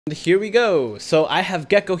Here we go. So I have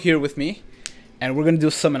Gecko here with me, and we're gonna do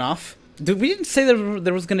a summon off. Dude, we didn't say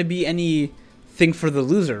there was gonna be any thing for the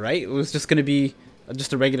loser, right? It was just gonna be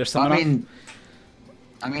just a regular summon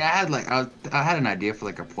off. I had an idea for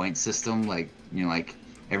like a point system, like like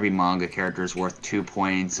every manga character is worth 2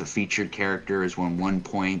 points, a featured character is worth 1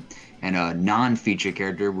 point, and a non-featured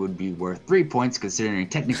character would be worth 3 points, considering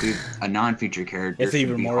technically a non-featured character It's should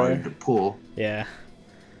even be more harder to pull. Yeah.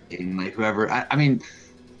 And like whoever, I mean,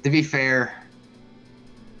 to be fair,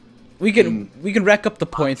 we can rack up the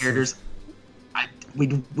points. Characters,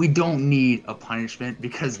 we don't need a punishment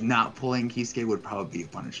because not pulling Kisuke would probably be a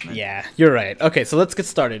punishment. Yeah, you're right. Okay, so let's get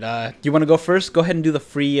started. Do you want to go first? Go ahead and do the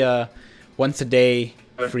free once a day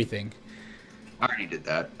free thing. I already did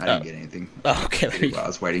that. I didn't get anything. Oh, okay. I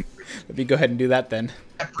was waiting. Let me go ahead and do that then.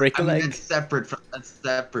 Break a leg. That's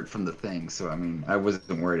separate from the thing. So I mean, I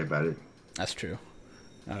wasn't worried about it. That's true.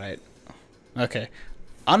 All right. Okay.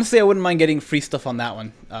 Honestly, I wouldn't mind getting free stuff on that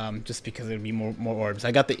one, just because there'd be more orbs.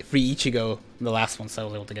 I got the free Ichigo in the last one, so I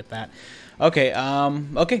was able to get that. Okay.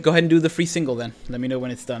 Okay. Go ahead and do the free single then. Let me know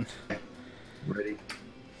when it's done. Ready.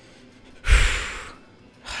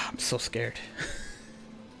 I'm so scared.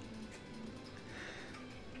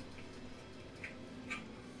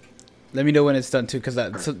 Let me know when it's done too, because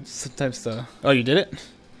that sometimes the. Oh, you did it?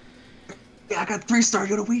 Yeah, I got 3-star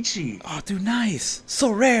Yoruichi. Oh, dude, nice.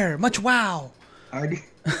 So rare. Much wow. Already.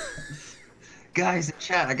 Guys in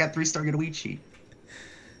chat, I got 3-star Yoruichi.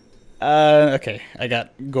 Okay. I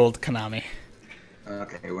got gold Konami.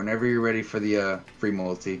 Okay, whenever you're ready for the free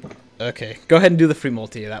multi. Okay, go ahead and do the free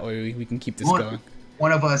multi. That way we can keep this going.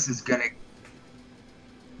 One of us is gonna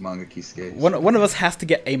manga Kisuke. One of us has to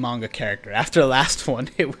get a manga character. After the last one,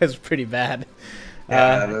 it was pretty bad.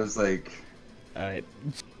 Yeah, that was like. All right.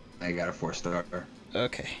 I got a 4-star.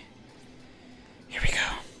 Okay. Here we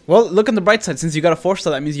go. Well, look on the bright side. Since you got a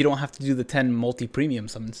 4-star, that means you don't have to do the 10 multi-premium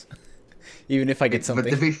summons. Even if I get something.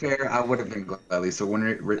 But to be fair, I would have been gladly. So when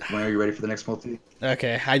are you ready for the next multi?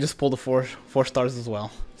 Okay, I just pulled a four stars as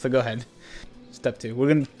well. So go ahead. Step 2. We're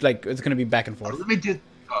gonna it's gonna be back and forth. Let me do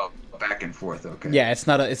back and forth. Okay. Yeah, it's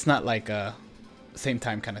not like a same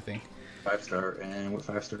time kind of thing. 5-star, and what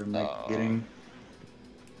 5-star am I getting?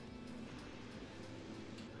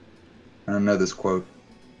 I don't know this quote.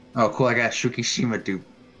 Oh, cool! I got Shukishima dupe.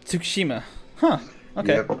 Tsukushima. Huh.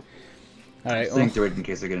 Okay. Yep. All right. Think through it in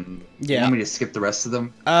case I get in. Yeah. You want me to skip the rest of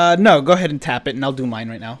them? No. Go ahead and tap it, and I'll do mine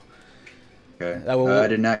right now. Okay. I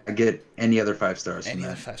did not get any other 5-stars. Any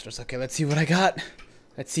other 5 stars? Okay. Let's see what I got.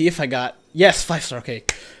 Let's see if I got. Yes, 5-star. Okay.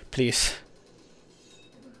 Please.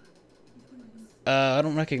 I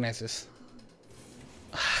don't recognize this.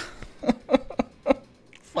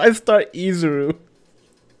 5-star Izuru.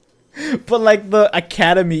 But like the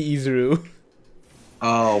Academy Izuru.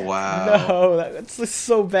 Oh wow. No, that's just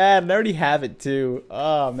so bad. And I already have it too.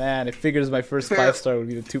 Oh man, it figures my first 5-star would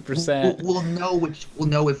be the 2%. We'll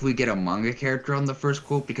know if we get a manga character on the first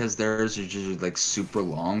quote because theirs are usually like super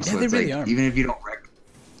long. So yeah, it's really like are. Even if you don't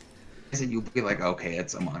recognize it, you'll be like, okay,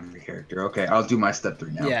 it's a manga character. Okay, I'll do my step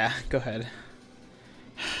 3 now. Yeah, go ahead.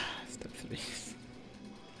 Step 3.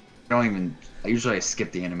 I usually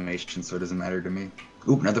skip the animation, so it doesn't matter to me.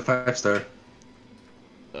 Oop, another 5-star.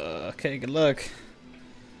 Okay, good luck.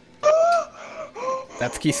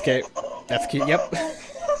 That's Kisuke. That's Key. Yep.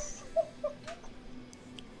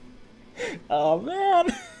 Oh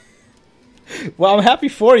man. Well, I'm happy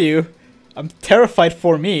for you. I'm terrified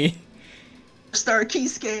for me. Star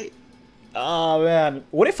Kisuke. Oh man.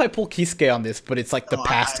 What if I pull Kisuke on this, but it's like the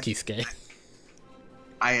past Kisuke?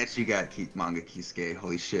 I actually got manga Kisuke.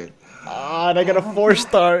 Holy shit. Ah, and I got a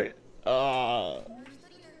 4-star.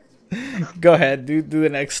 Go ahead, do the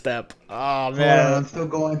next step. Oh man, I'm still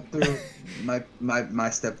going through my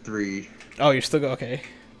step 3. Oh, you're still okay.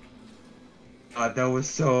 That was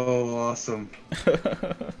so awesome.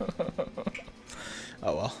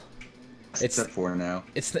 Oh well. It's step 4 now.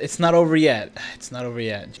 It's not over yet. It's not over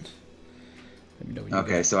yet. Let me know when you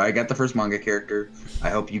okay, so I got the first manga character. I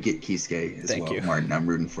hope you get Kisuke as Thank well, you. Martin. I'm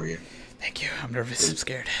rooting for you. Thank you. I'm nervous. I'm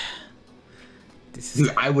scared.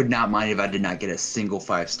 Dude, I would not mind if I did not get a single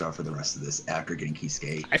 5-star for the rest of this after getting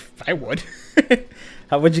Kisuke. I would.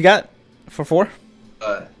 How would you got for 4?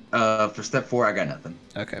 For step 4, I got nothing.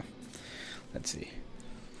 Okay. Let's see.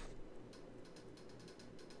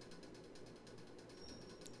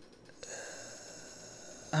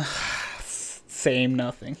 Same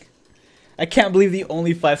nothing. I can't believe the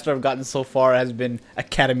only 5-star I've gotten so far has been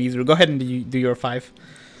Academy Izuru. Go ahead and do your 5.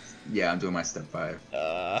 Yeah, I'm doing my step 5.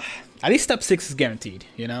 At least step 6 is guaranteed,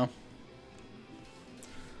 you know?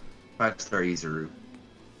 5-star Izuru.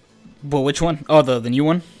 But which one? Oh, the new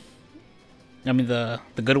one? I mean the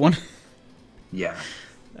good one. Yeah.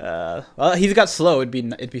 Well, he's got slow. It'd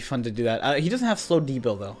be fun to do that. He doesn't have slow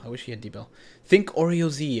debill though. I wish he had debill. Think Oreo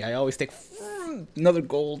Z. I always take another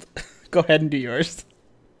gold. Go ahead and do yours.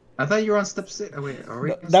 I thought you were on step 6. Oh, wait, are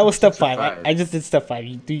we? That was step 5. I just did step 5.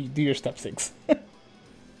 You do your step 6.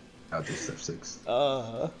 I'll do step 6.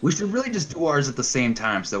 We should really just do ours at the same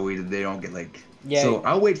time so they don't get like. Yeah. So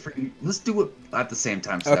I'll wait for you. Let's do it at the same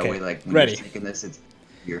time so that way like when ready. you're taking this it's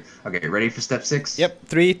here. Okay, ready for step 6? Yep.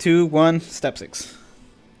 3, 2, 1. Step 6.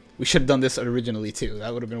 We should have done this originally too.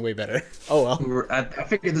 That would have been way better. Oh well. I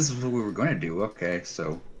figured this is what we were going to do. Okay,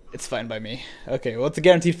 so. It's fine by me. Okay, well it's a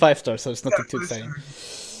guaranteed 5-star, so it's nothing too exciting.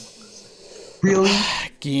 Really?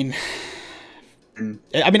 Geen. I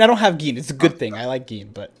mean, I don't have Geen. It's a good thing. I like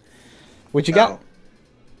Geen, but what you got?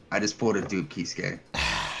 I just pulled a dupe Kisuke.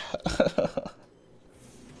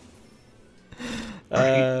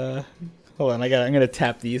 Hold on. I'm gonna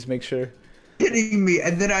tap these. Make sure. Kidding me,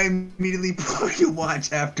 and then I immediately pull you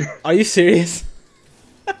watch after. Are you serious?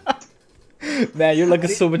 Man, you're looking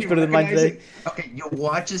so much better than mine today. Okay, your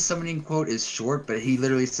watch's summoning quote is short, but he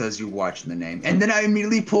literally says you watch in the name. And then I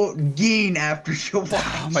immediately pull Geen after your watch.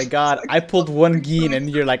 Oh my god, I pulled one Geen and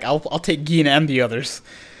you're like, I'll take Geen and the others.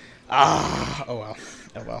 Oh well.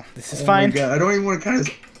 Oh well. This is fine. Oh my god, I don't even want to kind of...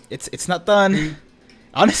 It's not done.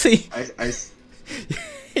 Honestly, I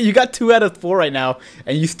you got 2 out of 4 right now,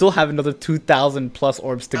 and you still have another 2,000 plus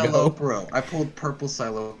orbs to go. Bro. I pulled purple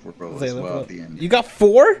Silopro as well at the end. You got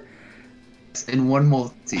 4? In one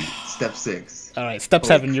multi, step 6. Alright, step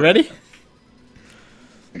 7, you ready?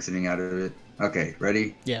 Exiting out of it. Okay,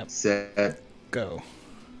 ready? Yeah. Set. Go.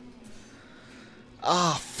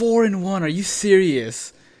 4 in 1, are you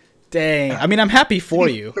serious? Dang. I mean, I'm happy for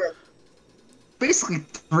you. Basically,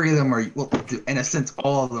 3 of them are, well, in a sense,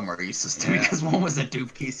 all of them are useless to me because one was a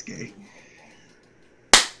dupe Kisuke.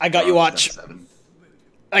 I got you watch. Step 7.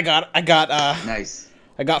 I got Nice.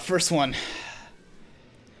 I got first one.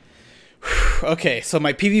 Okay, so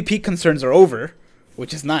my PvP concerns are over,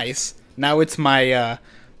 which is nice. Now it's my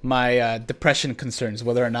depression concerns,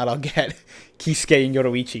 whether or not I'll get Kisuke and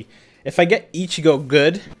Yoruichi. If I get Ichigo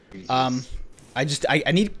good, I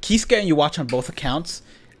need Kisuke and Yuwatch on both accounts,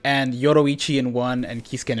 and Yoruichi in one and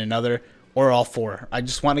Kisuke in another, or all 4. I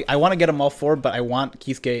want to get them all 4, but I want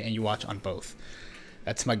Kisuke and Yuwatch on both.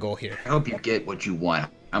 That's my goal here. I hope you get what you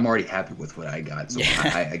want. I'm already happy with what I got. So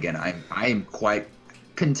Yeah. I am quite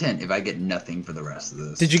content if I get nothing for the rest of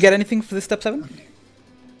this. Did you get anything for this step 7?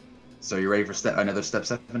 So you ready for another step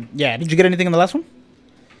 7? Yeah. Did you get anything in the last one?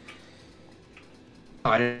 Oh,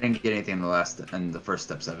 I didn't get anything in the first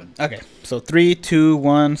step 7. Okay. So 3, 2,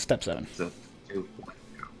 1, step 7. So 2, 1,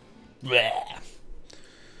 go.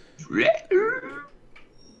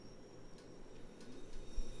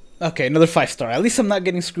 Okay, another 5-star. At least I'm not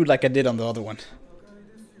getting screwed like I did on the other one.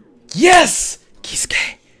 Yes!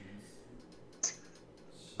 Kisuke!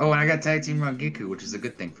 Oh, and I got tag team Rangiku, which is a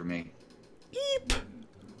good thing for me. Eep!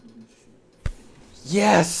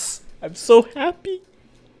 Yes! I'm so happy.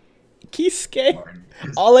 Kisuke.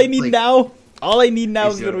 All I need now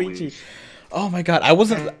is Yoruichi. Oh my god, I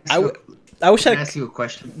wasn't. I wish I. Can I ask you a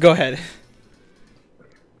question? Go ahead.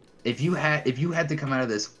 If you had to come out of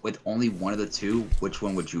this with only one of the 2, which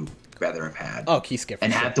one would you rather have had? Oh, Kisuke.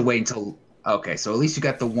 And sure. have to wait until. Okay, so at least you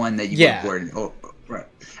got the one that you recorded. Oh, right.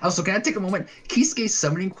 Also, can I take a moment? Kisuke's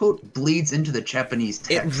summoning quote bleeds into the Japanese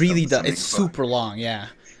text. It really does. It's super long. Yeah.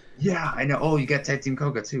 Yeah, I know. Oh, you got Tag Team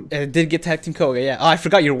Koga too. It did get Tag Team Koga. Yeah. Oh, I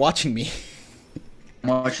forgot you're watching me. I'm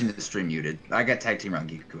watching the stream muted. I got Tag Team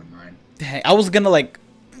Rangiku in mine. Dang, I was gonna like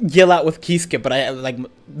yell out with Kisuke, but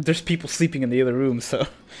there's people sleeping in the other room, so.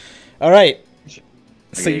 All right. Okay,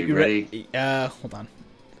 So you ready? Hold on.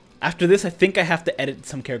 After this, I think I have to edit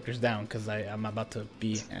some characters down because I'm about to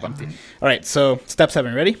be empty. All right. So step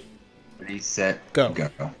 7. Ready? Ready, set, go.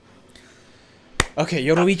 Okay,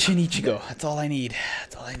 Yoruichi and Ichigo. That's all I need.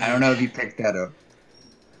 That's all I need. I don't know if you picked that up.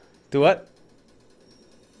 Do what?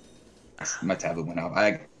 My tablet went off.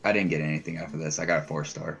 I didn't get anything out of this. I got a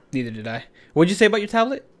 4-star. Neither did I. What'd you say about your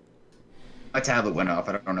tablet? My tablet went off.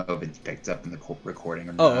 I don't know if it's picked up in the recording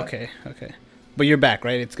or not. Oh, okay, okay. But you're back,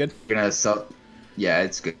 right? It's good? You're gonna sell... Yeah,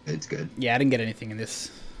 it's good. It's good. Yeah, I didn't get anything in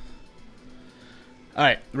this. All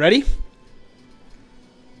right, ready?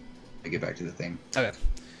 I get back to the thing. Okay.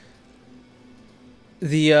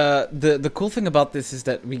 The cool thing about this is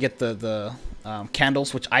that we get the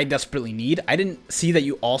candles, which I desperately need. I didn't see that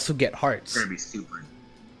you also get hearts. They're gonna be super.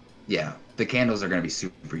 Yeah, the candles are gonna be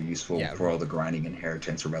super useful for all the grinding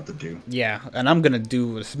inheritance we're about to do. Yeah, and I'm gonna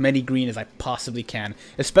do as many green as I possibly can,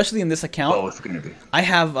 especially in this account. Oh, it's gonna be. I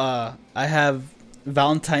have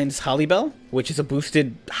Valentine's Hollybell, which is a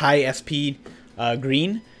boosted high SP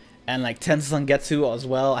green, and like Tenzan Getsu as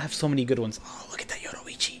well. I have so many good ones. Oh, look at that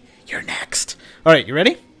Yoruichi. You're next. All right, you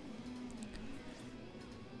ready?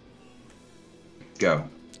 Go.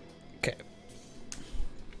 Okay.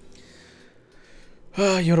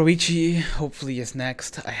 Yoruichi hopefully is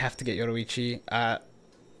next. I have to get Yoruichi.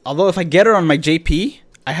 Although if I get her on my JP,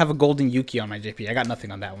 I have a golden Yuki on my JP. I got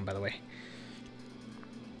nothing on that one, by the way.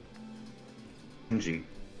 Shinji.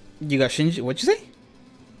 You got Shinji? What'd you say?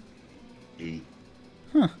 G.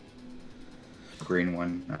 Huh. Green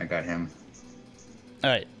one. I got him.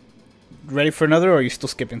 Alright. Ready for another, or are you still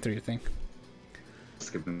skipping through your thing?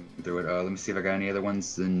 Skipping through it. Let me see if I got any other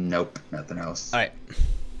ones. Nope. Nothing else. Alright.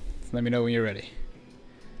 Let me know when you're ready.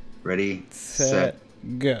 Ready, Set,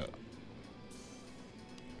 go.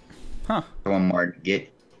 Huh. Come on, Martin.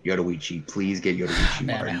 Get Yoruichi. Please get Yoruichi,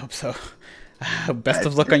 Man, Martin. I hope so. Best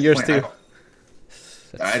of luck on yours, too.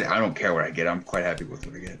 I don't care what I get. I'm quite happy with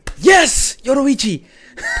what I get. Yes! Yoruichi!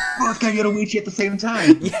 Both got Yoruichi at the same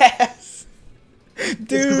time. Yes! Dude!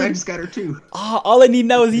 Because I just got her too. All I need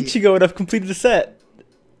now is Ichigo, and I've completed the set.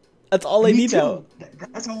 That's all I need now.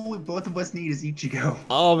 That's all we both of us need is Ichigo.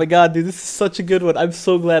 Oh my god, dude, this is such a good one. I'm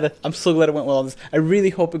so glad it went well on this. I really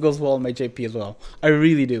hope it goes well on my JP as well. I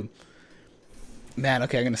really do. Man,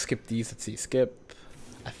 okay, I'm gonna skip these. Let's see, skip.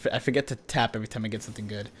 I forget to tap every time I get something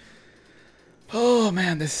good. Oh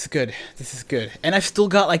man, this is good. This is good. And I've still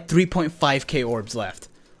got like 3.5k orbs left.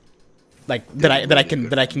 Like that I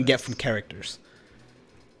can get from characters.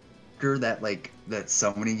 After that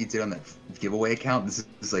summoning you did on that giveaway account, this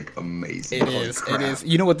is like amazing. It is.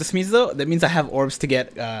 You know what this means though? That means I have orbs to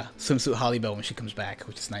get Swimsuit Hollybell when she comes back,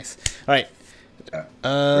 which is nice. All right.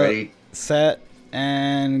 Ready, set,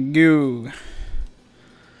 and go.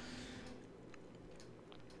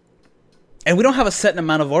 And we don't have a set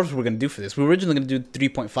amount of orbs we're going to do for this. We were originally going to do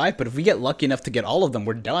 3.5, but if we get lucky enough to get all of them,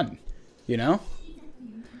 we're done. You know?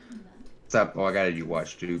 What's up? Oh, I got it. You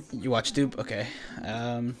watch Dupe. You watch Dupe? Okay.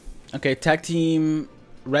 Okay, Tag Team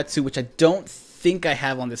Retsu, which I don't think I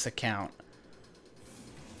have on this account.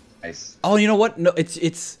 Nice. Oh, you know what? No,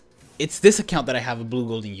 it's this account that I have a Blue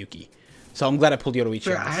Golden Yuki. So I'm glad I pulled Yoruichi.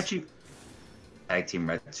 Sure, I actually Tag Team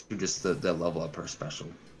Retsu, just the level up her special.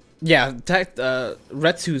 Yeah,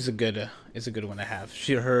 Retsu is a good one to have.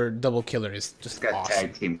 Her double killer is just awesome.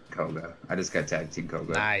 Tag Team Koga. I just got Tag Team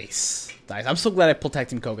Koga. Nice. I'm so glad I pulled Tag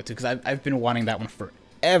Team Koga too, because I've been wanting that one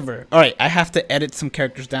forever. All right, I have to edit some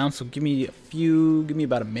characters down, so give me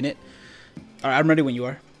about a minute. All right, I'm ready when you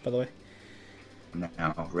are. By the way.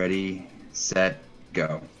 Now, ready, set,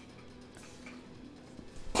 go.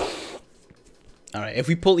 All right, if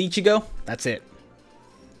we pull Ichigo, that's it.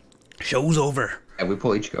 Show's over. If we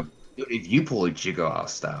pull Ichigo. Dude, if you pull Ichigo, I'll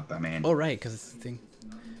stop. I mean. Oh, right, because it's the thing.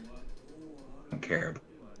 I don't care.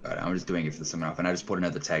 But I'm just doing it for the summon off. And I just pulled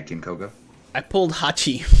another Tag Team Koga. I pulled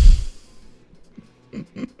Hachi.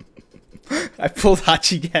 I pulled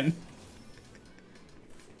Hachi again.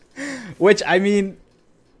 Which, I mean,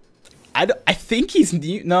 I think he's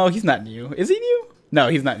new. No, he's not new. Is he new? No,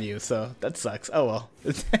 he's not new, so that sucks. Oh, well.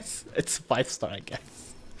 It's 5-star, I guess.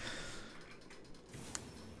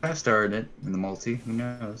 I started it in the multi. Who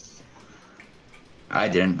knows? I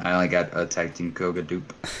didn't. I only got a Tag Team Koga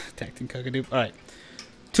dupe. Tag Team Koga dupe. All right.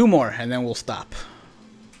 2 more, and then we'll stop.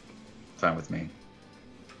 Fine with me.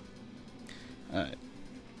 All right.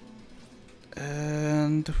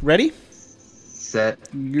 And ready? Set.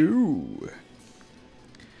 Go.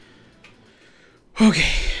 Okay.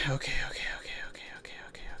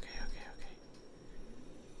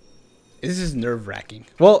 This is nerve-wracking.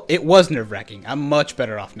 Well, it was nerve-wracking. I'm much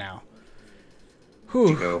better off now.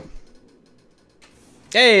 Whew. Go.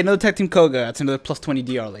 Hey, another Tag Team Koga. That's another plus 20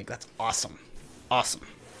 DR link. That's awesome. Awesome.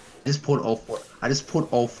 I just pulled all 4. I just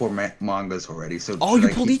pulled all 4 mangas already. So. Oh, you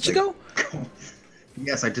pulled Ichigo?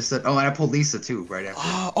 Yes, I just said. Oh, and I pulled Lisa too right after.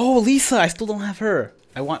 Oh, Lisa. I still don't have her.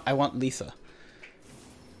 I want Lisa.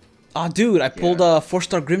 Oh, dude, I pulled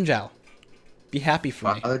 4-star Grimjow. Be happy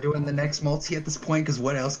for me. Are they doing the next multi at this point? Because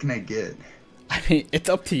what else can I get? I mean, it's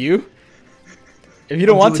up to you. If you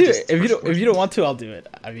don't want to, if you don't want to, I'll do it.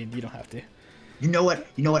 I mean, you don't have to. You know what?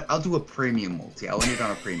 I'll do a premium multi. I'll end it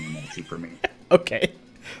on a premium multi for me. Okay,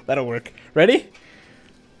 that'll work. Ready?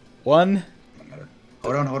 1.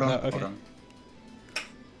 Hold on. Okay. Hold on.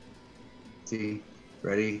 See,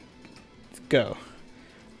 ready? Let's go.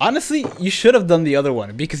 Honestly, you should have done the other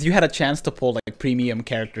one because you had a chance to pull like premium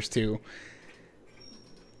characters too.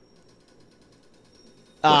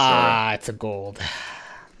 It's a gold.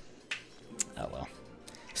 Oh well.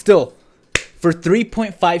 Still, for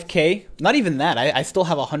 3.5k, not even that. I still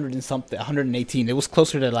have 100 and something, 118. It was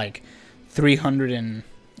closer to like 300 and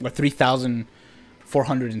or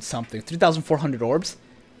 3,400 and something, 3,400 orbs.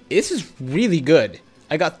 This is really good.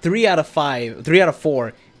 I got 3 out of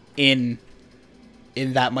 4 in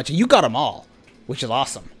that much. You got them all, which is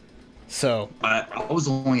awesome. So I was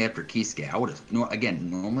only after Kisuke. I would have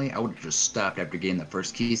normally I would have just stopped after getting the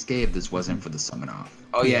first Kisuke if this wasn't for the summon off.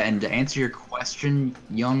 Oh yeah, and to answer your question,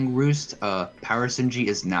 Young Roost, Power Senji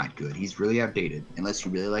is not good. He's really outdated. Unless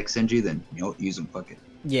you really like Senji, then you know, use him. Fuck it.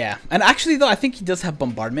 Yeah, and actually though, I think he does have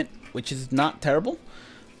bombardment, which is not terrible.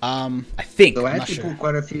 I think. So I I'm not actually sure. pulled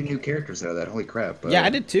quite a few new characters out of that. Holy crap! Yeah, I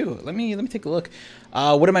did too. Let me take a look.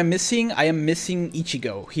 What am I missing? I am missing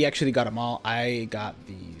Ichigo. He actually got them all. I got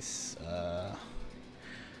these.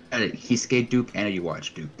 Kisuke dupe and a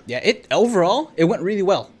Uwatch dupe. Yeah, overall it went really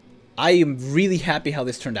well. I am really happy how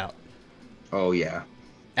this turned out. Oh yeah.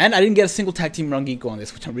 And I didn't get a single tag team Rangiko on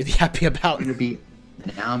this, which I'm really happy about. I'm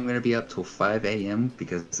gonna be up till 5 a.m.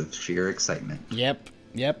 because of sheer excitement. Yep.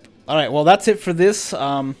 All right, well that's it for this.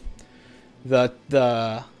 The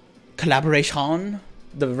collaboration,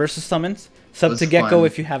 the versus summons. Sub to Gecko fun.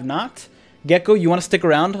 if you have not. Gecko, you want to stick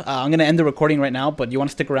around? I'm gonna end the recording right now, but you want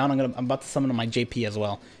to stick around? I'm about to summon on my JP as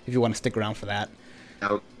well. If you want to stick around for that.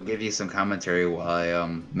 I'll give you some commentary while I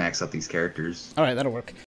max up these characters. All right, that'll work.